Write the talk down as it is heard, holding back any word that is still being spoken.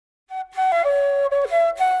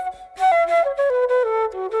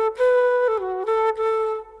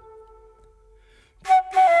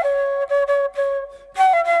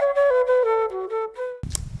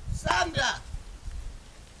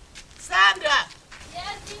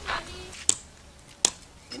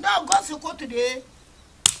don't go to school today.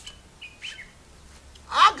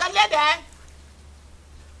 I'll go there.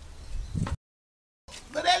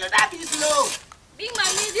 Botello, that be slow. Big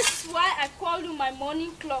Mommy, this is why I called you my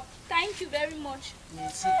morning clock. Thank you very much.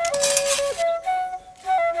 Merci.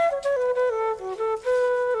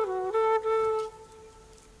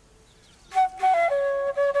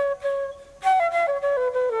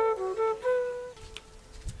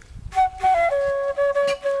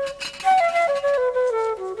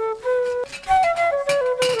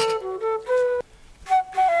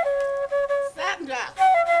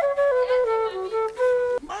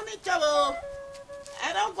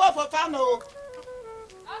 I don't go for fun, no.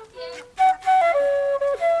 Okay.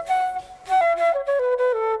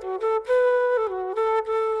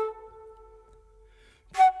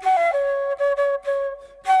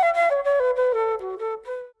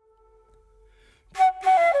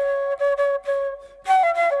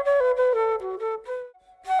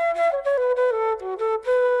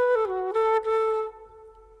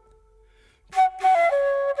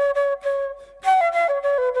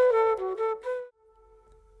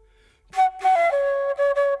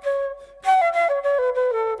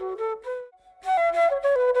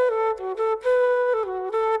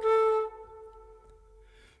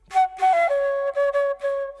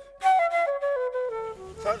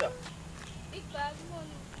 Sandra. Big Pa, good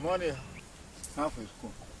morning. Morning. How for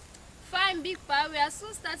school? Fine, Big Pa. We are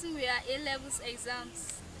soon starting with our A-levels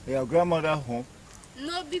exams. Your grandmother home?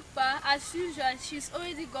 No, Big Pa. As usual, she's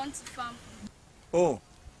already gone to farm. Oh,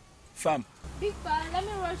 farm. Big Pa, let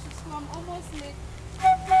me rush to school. I'm almost late.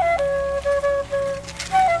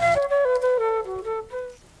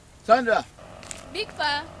 Sandra. Big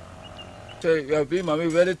Pa. So your big mommy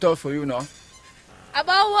very tough for you now.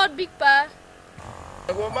 About what, Big Pa?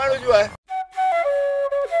 I will marry you, eh?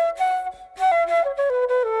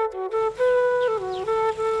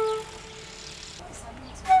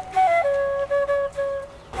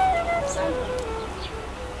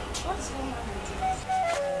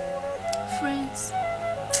 Friends,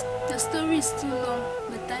 the story is too long,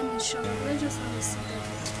 but time is short. Let's just have a seat.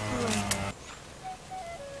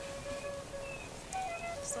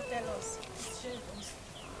 So tell us.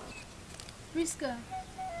 Priska,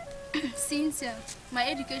 Cynthia, my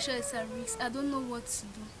education is at risk. I don't know what to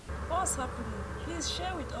do. What's happening? Please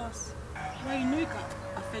share with us. Well, you know it can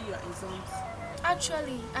affect your exams.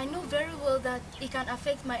 Actually, I know very well that it can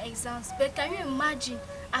affect my exams, but can you imagine?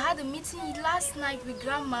 I had a meeting last night with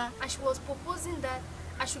Grandma and she was proposing that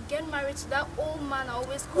I should get married to that old man I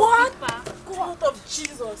always call Big Pa. God of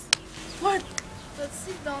Jesus. What? But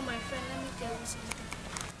sit down, my friend, let me tell you something.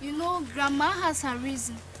 You know, Grandma has her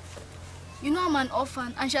reason. You know I'm an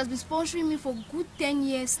orphan and she has been sponsoring me for good 10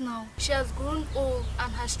 years now. She has grown old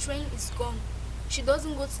and her strength is gone. She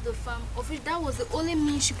doesn't go to the farm, of which that was the only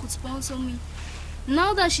means she could sponsor me.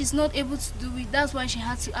 Now that she's not able to do it, that's why she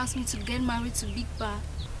had to ask me to get married to Big Pa.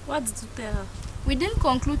 What did you tell her? We didn't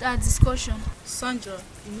conclude our discussion. Sandra,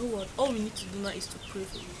 you know what? All we need to do now is to pray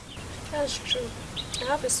for you. That's true. I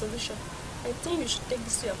have a solution. I think you should take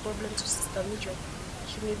this your problem to Sister Mildred.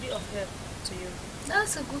 She may be of help to you.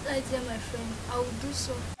 That's a good idea, my friend. I will do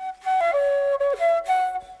so.